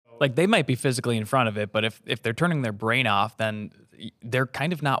Like they might be physically in front of it, but if they're turning their brain off, then they're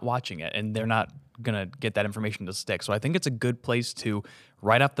kind of not watching it and they're not going to get that information to stick. So I think it's a good place to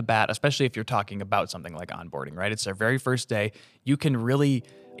right off the bat, especially if you're talking about something like onboarding, right? It's their very first day. You can really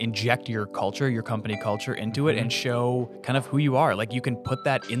inject your culture, your company culture into it and show kind of who you are. Like you can put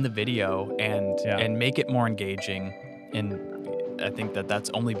that in the video and make it more engaging. And I think that that's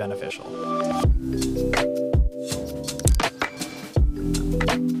only beneficial.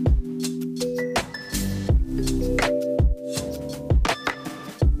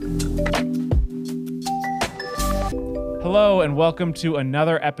 Hello, and welcome to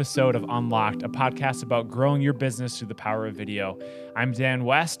another episode of Unlocked, a podcast about growing your business through the power of video. I'm Dan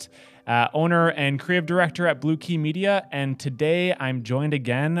West, owner and creative director at Blue Key Media, and today I'm joined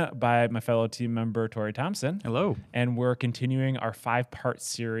again by my fellow team member, Tori Thompson. Hello. And we're continuing our 5-part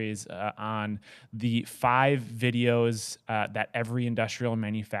series on the 5 videos that every industrial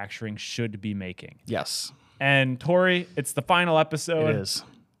manufacturing should be making. Yes. And Tori, it's the final episode. It is.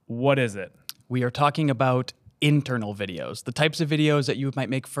 What is it? We are talking about internal videos, the types of videos that you might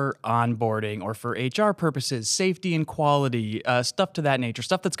make for onboarding or for HR purposes, safety and quality, stuff to that nature,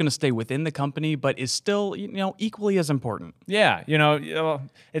 stuff that's going to stay within the company, but is still, equally as important. Yeah.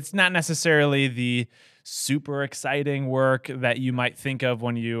 It's not necessarily the super exciting work that you might think of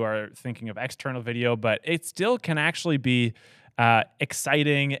when you are thinking of external video, but it still can actually be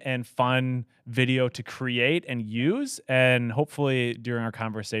exciting and fun video to create and use. And hopefully during our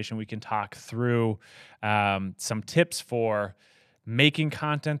conversation, we can talk through some tips for making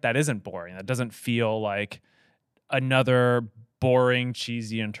content that isn't boring, that doesn't feel like another boring,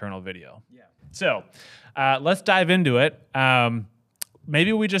 cheesy internal video. Yeah. So let's dive into it.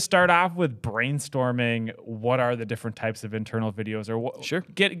 Maybe we just start off with brainstorming what are the different types of internal videos, or Sure.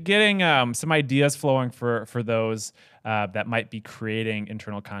 Getting some ideas flowing for those that might be creating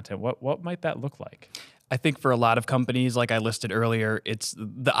internal content. What might that look like? I think for a lot of companies, like I listed earlier, it's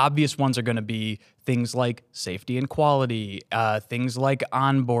the obvious ones are going to be things like safety and quality, things like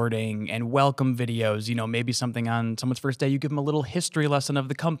onboarding and welcome videos. Maybe something on someone's first day, you give them a little history lesson of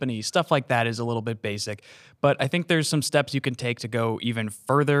the company. Stuff like that is a little bit basic. But I think there's some steps you can take to go even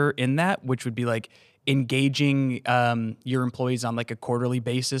further in that, which would be like engaging your employees on like a quarterly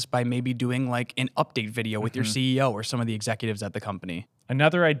basis by maybe doing like an update video with your CEO or some of the executives at the company.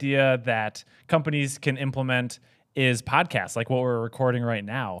 Another idea that companies can implement is podcasts, like what we're recording right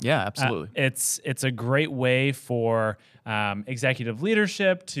now. Yeah, absolutely. It's a great way for executive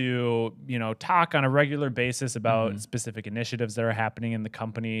leadership to talk on a regular basis about specific initiatives that are happening in the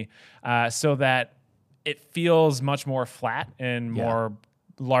company, so that it feels much more flat in more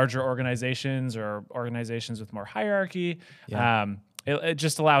larger organizations or organizations with more hierarchy. Yeah. It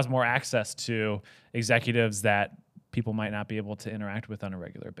just allows more access to executives that people might not be able to interact with on a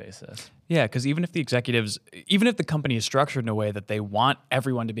regular basis. Yeah, because even if the company is structured in a way that they want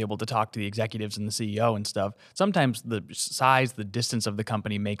everyone to be able to talk to the executives and the CEO and stuff, sometimes the size, the distance of the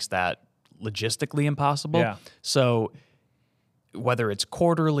company makes that logistically impossible. Yeah. So whether it's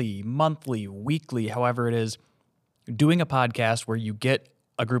quarterly, monthly, weekly, however it is, doing a podcast where you get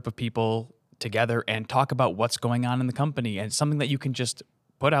a group of people together and talk about what's going on in the company, and something that you can just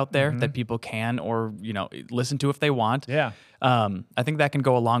put out there that people can or listen to if they want. Yeah. I think that can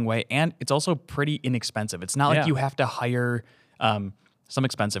go a long way, and it's also pretty inexpensive. It's not like you have to hire some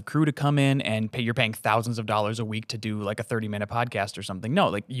expensive crew to come in and you're paying thousands of dollars a week to do like a 30-minute podcast or something. No,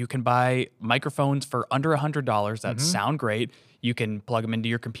 like you can buy microphones for under $100 that sound great. You can plug them into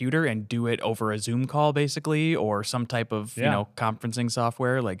your computer and do it over a Zoom call basically, or some type of conferencing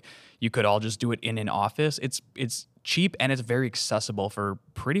software. Like you could all just do it in an office. It's cheap and it's very accessible for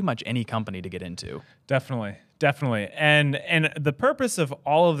pretty much any company to get into. Definitely. And the purpose of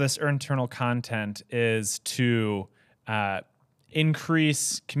all of this internal content is to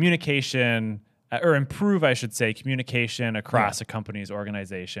increase communication, or improve, I should say, communication across a company's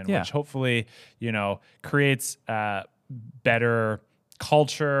organization, which hopefully, creates better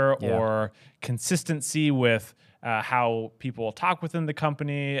culture or consistency with how people talk within the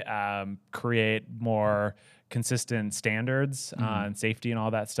company, create more consistent standards on safety and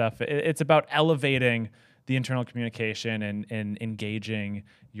all that stuff. It's about elevating the internal communication and engaging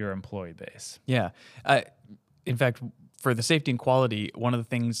your employee base. Yeah. In fact, for the safety and quality, one of the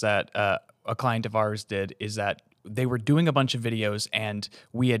things that a client of ours did is that they were doing a bunch of videos, and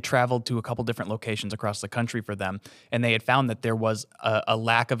we had traveled to a couple different locations across the country for them, and they had found that there was a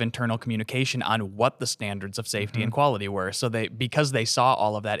lack of internal communication on what the standards of safety and quality were. So because they saw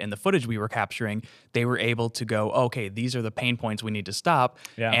all of that in the footage we were capturing, they were able to go, okay, these are the pain points we need to stop,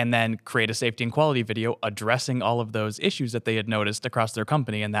 and then create a safety and quality video addressing all of those issues that they had noticed across their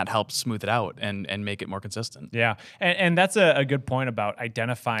company, and that helps smooth it out and make it more consistent. Yeah, and that's a good point about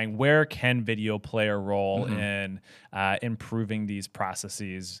identifying where can video play a role in improving these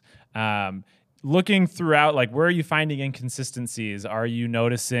processes. Looking throughout, like, where are you finding inconsistencies? Are you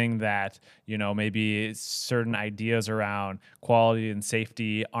noticing that, maybe certain ideas around quality and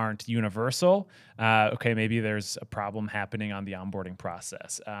safety aren't universal? Okay, maybe there's a problem happening on the onboarding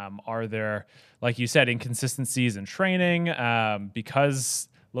process. Are there, like you said, inconsistencies in training because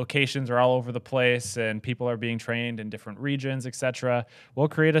locations are all over the place and people are being trained in different regions, et cetera? We'll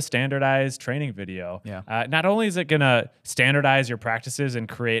create a standardized training video. Yeah. Not only is it going to standardize your practices and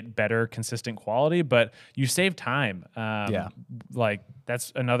create better, consistent quality, but you save time. Like,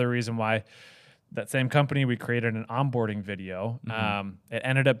 that's another reason why that same company, we created an onboarding video. It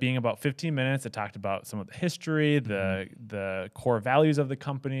ended up being about 15 minutes. It talked about some of the history, the core values of the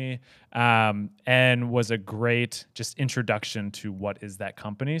company, and was a great just introduction to what is that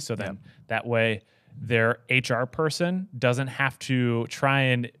company. So then that way their HR person doesn't have to try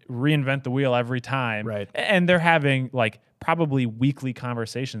and reinvent the wheel every time. Right. And they're having like probably weekly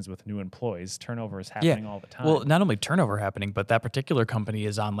conversations with new employees. Turnover is happening all the time. Well, not only turnover happening, but that particular company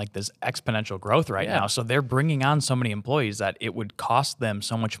is on like this exponential growth right now. So they're bringing on so many employees that it would cost them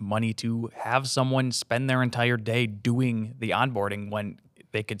so much money to have someone spend their entire day doing the onboarding when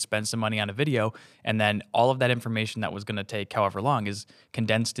they could spend some money on a video, and then all of that information that was going to take however long is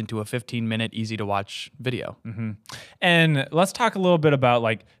condensed into a 15-minute easy to watch video. And let's talk a little bit about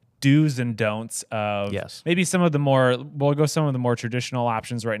like do's and don'ts of maybe some of the more traditional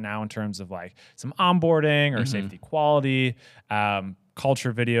options right now in terms of like some onboarding or safety quality,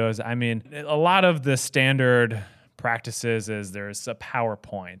 culture videos. I mean, a lot of the standard practices is there's a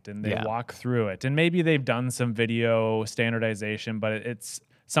PowerPoint and they walk through it, and maybe they've done some video standardization, but it's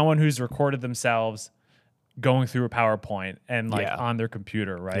someone who's recorded themselves going through a PowerPoint and like on their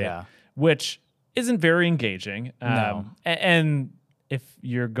computer, right? Yeah. Which isn't very engaging. No. And if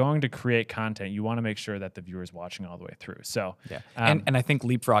you're going to create content, you want to make sure that the viewer is watching all the way through. So, and I think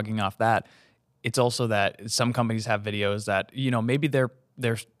leapfrogging off that, it's also that some companies have videos that, maybe their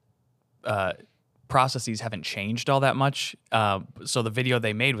processes haven't changed all that much. So the video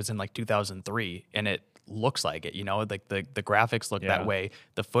they made was in like 2003, and it looks like it, like the graphics look that way,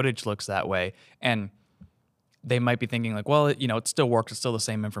 the footage looks that way, and they might be thinking like, well, it still works, it's still the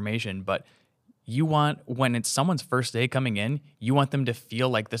same information, but you want, when it's someone's first day coming in, you want them to feel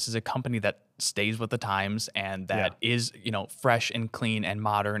like this is a company that stays with the times and that is, fresh and clean and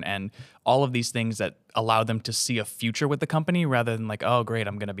modern and all of these things that allow them to see a future with the company rather than like, oh, great,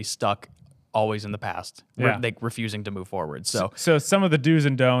 I'm going to be stuck always in the past, like refusing to move forward. So some of the do's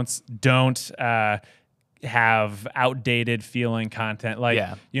and don'ts don't have outdated feeling content. Like,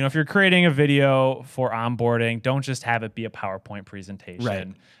 if you're creating a video for onboarding, don't just have it be a PowerPoint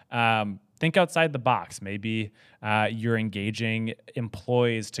presentation. Right. Think outside the box. Maybe you're engaging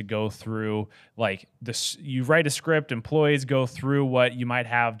employees to go through like this. You write a script, employees go through what you might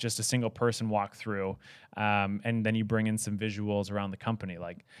have just a single person walk through. And then you bring in some visuals around the company.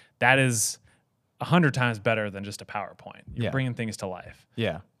 Like, that is 100 times better than just a PowerPoint. You're bringing things to life.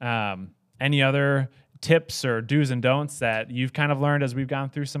 Yeah. Any other tips or do's and don'ts that you've kind of learned as we've gone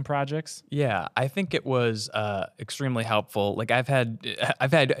through some projects? Yeah, I think it was extremely helpful. Like I've had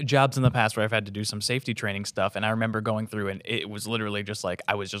jobs in the past where I've had to do some safety training stuff, and I remember going through and it was literally just like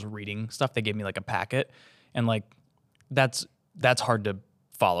I was just reading stuff. They gave me like a packet, and like that's hard to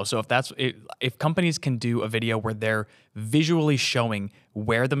follow. So if companies can do a video where they're visually showing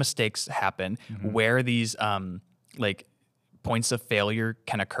where the mistakes happen, where these like points of failure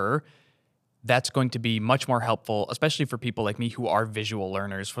can occur, that's going to be much more helpful, especially for people like me who are visual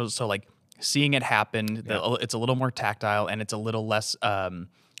learners. So like seeing it happen, it's a little more tactile and it's a little less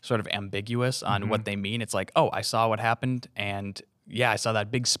sort of ambiguous on what they mean. It's like, oh, I saw what happened, and I saw that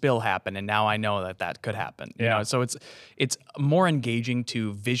big spill happen, and now I know that could happen. You know? So it's more engaging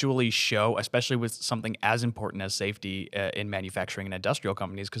to visually show, especially with something as important as safety in manufacturing and industrial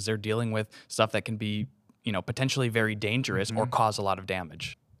companies, because they're dealing with stuff that can be, potentially very dangerous or cause a lot of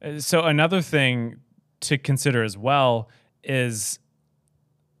damage. So another thing to consider as well is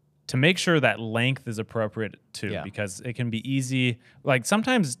to make sure that length is appropriate too, because it can be easy. Like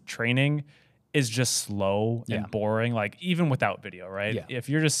sometimes training is just slow Yeah. and boring, like even without video, right? Yeah. If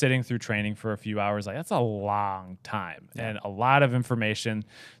you're just sitting through training for a few hours, like that's a long time and a lot of information.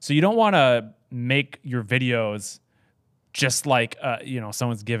 So you don't want to make your videos just like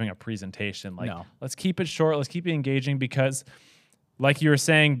someone's giving a presentation. Like, No. let's keep it short, let's keep it engaging, because like you were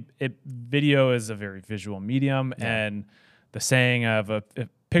saying, video is a very visual medium, and the saying of a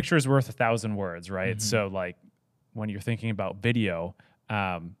picture is worth 1,000 words, right? So like when you're thinking about video,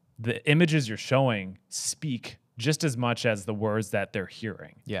 the images you're showing speak just as much as the words that they're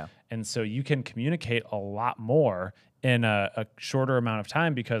hearing. Yeah. And so you can communicate a lot more in a shorter amount of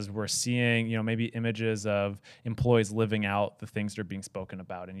time, because we're seeing, maybe images of employees living out the things that are being spoken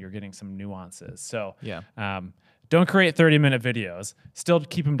about, and you're getting some nuances. So don't create 30-minute videos. Still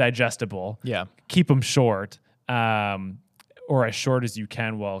keep them digestible. Yeah. Keep them short. Or as short as you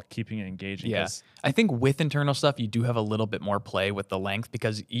can while keeping it engaging. Yeah. I think with internal stuff, you do have a little bit more play with the length,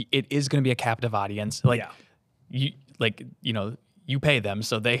 because it is going to be a captive audience. Like, you pay them,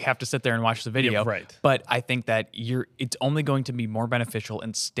 so they have to sit there and watch the video. Yeah, right. But I think that it's only going to be more beneficial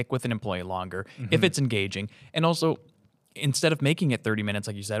and stick with an employee longer if it's engaging. And also, instead of making it 30 minutes,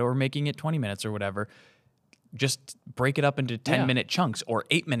 like you said, or making it 20 minutes or whatever, just break it up into 10-minute chunks or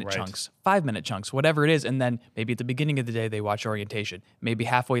 8-minute chunks, 5-minute chunks, whatever it is. And then maybe at the beginning of the day, they watch orientation. Maybe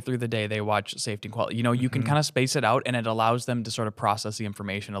halfway through the day, they watch safety and quality. You can kind of space it out, and it allows them to sort of process the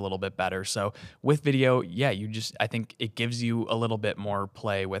information a little bit better. So with video, I think it gives you a little bit more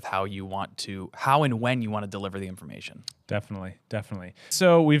play with how and when you want to deliver the information. Definitely.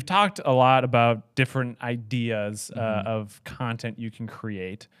 So we've talked a lot about different ideas of content you can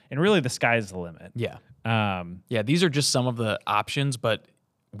create, and really the sky's the limit. Yeah. These are just some of the options, but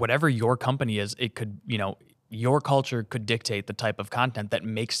whatever your company is, it could, your culture could dictate the type of content that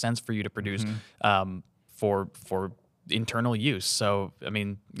makes sense for you to produce for internal use. So,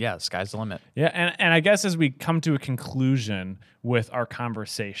 sky's the limit. Yeah, and I guess as we come to a conclusion with our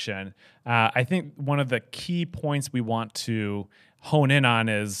conversation, I think one of the key points we want to hone in on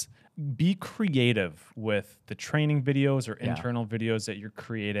is be creative with the training videos or internal videos that you're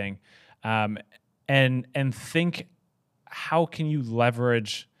creating. And think, how can you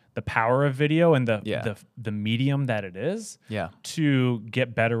leverage the power of video and the medium that it is to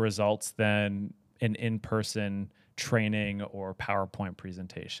get better results than an in-person training or PowerPoint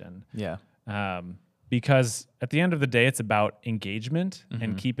presentation? Yeah. Because at the end of the day, it's about engagement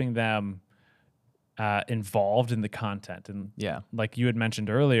and keeping them involved in the content. And like you had mentioned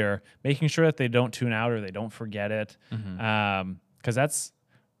earlier, making sure that they don't tune out or they don't forget it. Because that's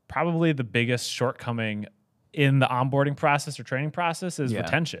probably the biggest shortcoming in the onboarding process or training process is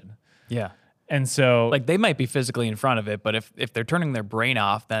retention. Yeah. And so like they might be physically in front of it, but if they're turning their brain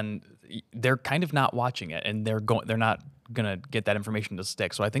off, then they're kind of not watching it, and they're not going to get that information to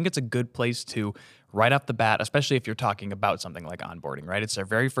stick. So I think it's a good place to right off the bat, especially if you're talking about something like onboarding, right? It's their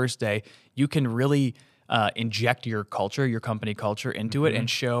very first day. You can really inject your culture, your company culture into it and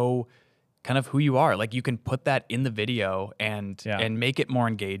show kind of who you are. Like you can put that in the video and make it more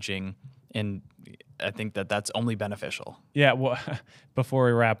engaging. And I think that that's only beneficial. Yeah. Well, before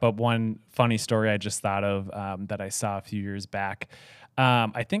we wrap up, one funny story I just thought of that I saw a few years back.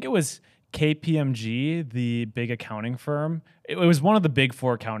 I think it was KPMG, the big accounting firm. It was one of the big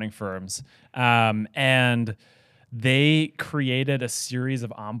four accounting firms. And they created a series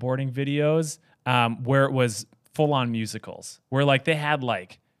of onboarding videos where it was full on musicals, where like they had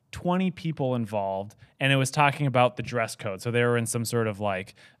like 20 people involved, and it was talking about the dress code. So they were in some sort of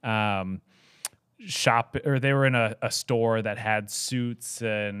like shop, or they were in a store that had suits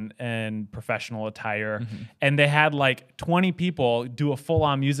and professional attire, and they had like 20 people do a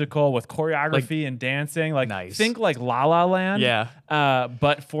full-on musical with choreography and dancing. Like nice. Think like La La Land,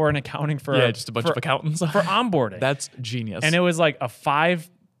 but for an accounting firm. Yeah, just a bunch of accountants for onboarding. That's genius. And it was like a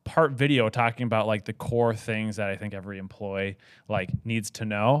 5-part video talking about like the core things that I think every employee like needs to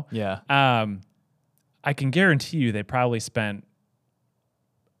know. Yeah. I can guarantee you they probably spent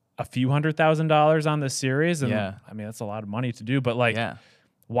a few $100,000 on this series. And I mean, that's a lot of money to do, but like,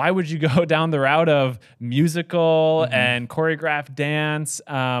 why would you go down the route of musical and choreographed dance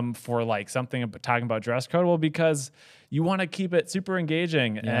for like something talking about dress code? Well, because you want to keep it super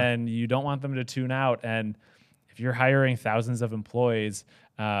engaging and you don't want them to tune out. And if you're hiring thousands of employees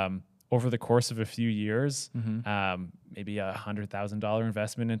over the course of a few years, maybe $100,000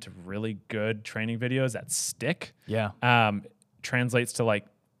 investment into really good training videos that stick translates to like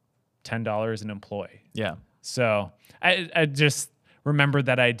 $10 an employee. Yeah. So I just remembered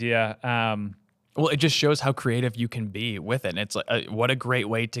that idea. Well, it just shows how creative you can be with it. And it's like, what a great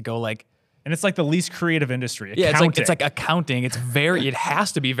way to go like, And it's like the least creative industry. Yeah, it's like accounting. It's it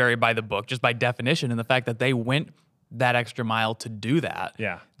has to be very by the book, just by definition. And the fact that they went that extra mile to do that.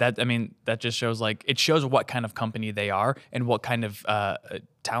 Yeah. That just shows it shows what kind of company they are and what kind of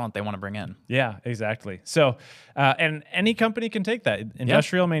talent they want to bring in. Yeah, exactly. So, and any company can take that.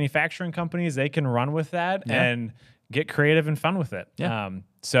 Industrial manufacturing companies, they can run with that and get creative and fun with it. Yeah.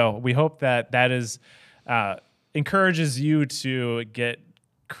 So we hope that is encourages you to get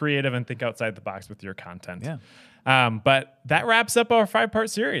creative and think outside the box with your content. Yeah. But that wraps up our 5-part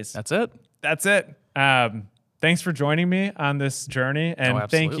series. That's it. Thanks for joining me on this journey. And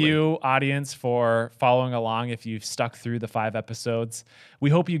thank you, audience, for following along if you've stuck through the 5 episodes. We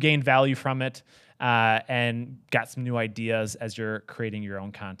hope you gained value from it and got some new ideas as you're creating your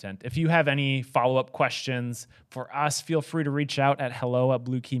own content. If you have any follow-up questions for us, feel free to reach out at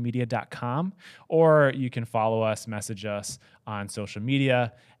hello@bluekeymedia.com, or you can follow us, message us on social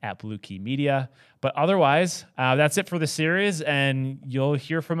media at Blue Key Media. But otherwise, that's it for the series, and you'll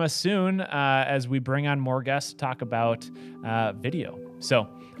hear from us soon as we bring on more guests to talk about video. So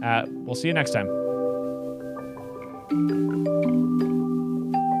we'll see you next time.